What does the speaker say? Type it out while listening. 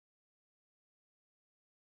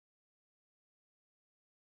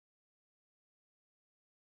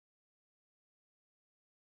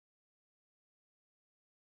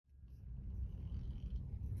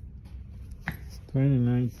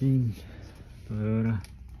2019 Toyota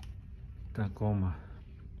Tacoma.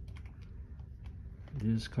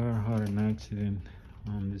 This car had an accident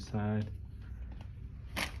on the side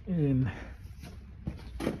and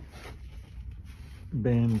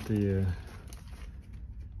bent the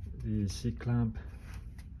C-clamp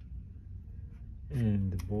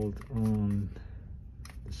and the bolt on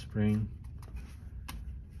the spring,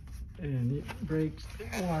 and it breaks the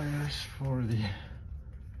wires for the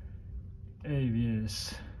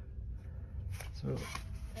ABS. So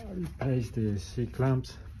I replaced the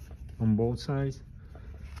C-clamps on both sides,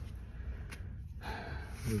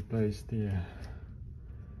 replaced the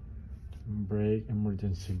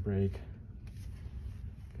emergency brake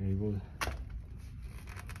cable.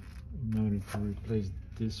 In order to replace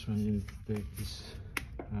this one, you need to take this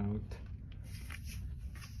out,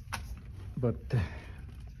 but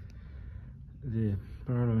the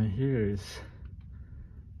problem here is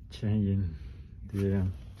changing the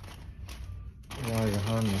wire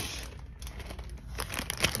harness.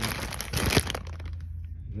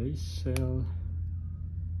 They sell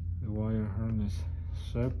the wire harness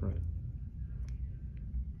separate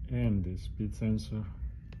and the speed sensor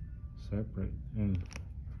separate, and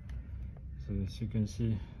so as you can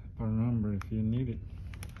see, part number if you need it.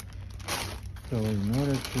 So in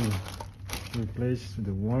order to replace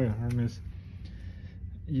the wire harness,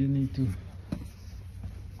 you need to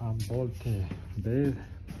unbolt the bed.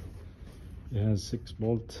 It has 6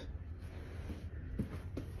 bolts,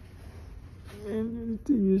 and you need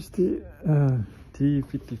to use the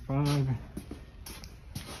T55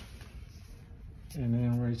 and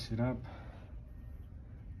then raise it up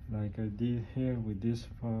like I did here with this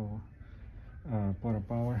pot of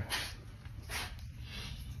power.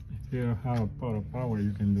 If you have a pot of power,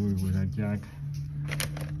 you can do it with a jack,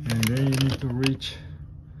 and then you need to reach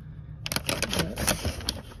that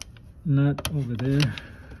nut over there.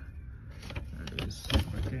 Let's see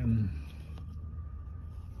if I can.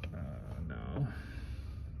 No,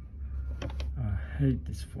 I hate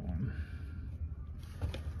this form.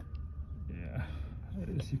 Yeah,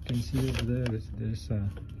 as you can see over there, there's a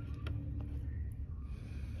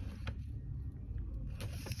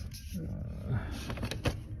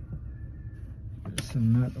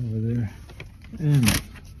nut over there, and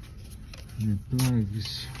the plug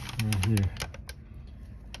is right here.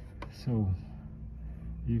 So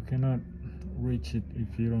you cannot reach it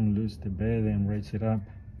if you don't lose the bed and raise it up.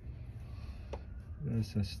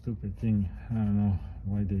 That's a stupid thing. I don't know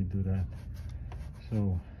why they do that.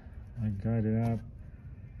 So I got it up,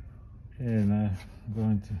 and I'm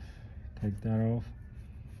going to take that off,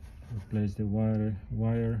 replace the wire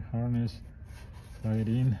harness, plug it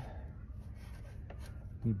in,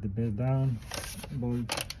 put the bed down,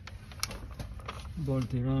 bolt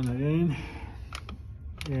it on again,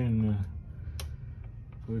 and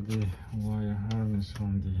put the wire harness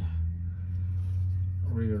on the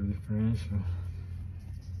rear differential.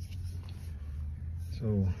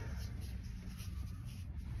 So,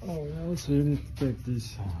 also you need to take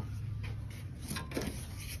this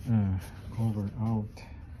cover out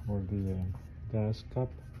for the gas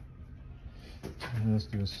cup. And that's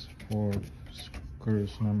just for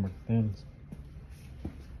screws number 10,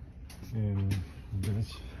 and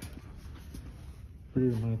that's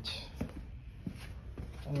pretty much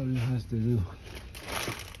all it has to do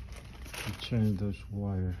to change those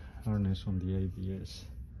wire harness on the ABS.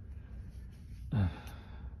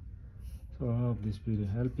 So I hope this video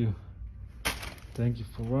helped you. Thank you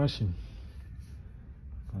for watching.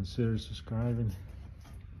 Consider subscribing,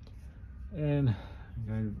 and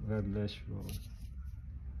God bless you all.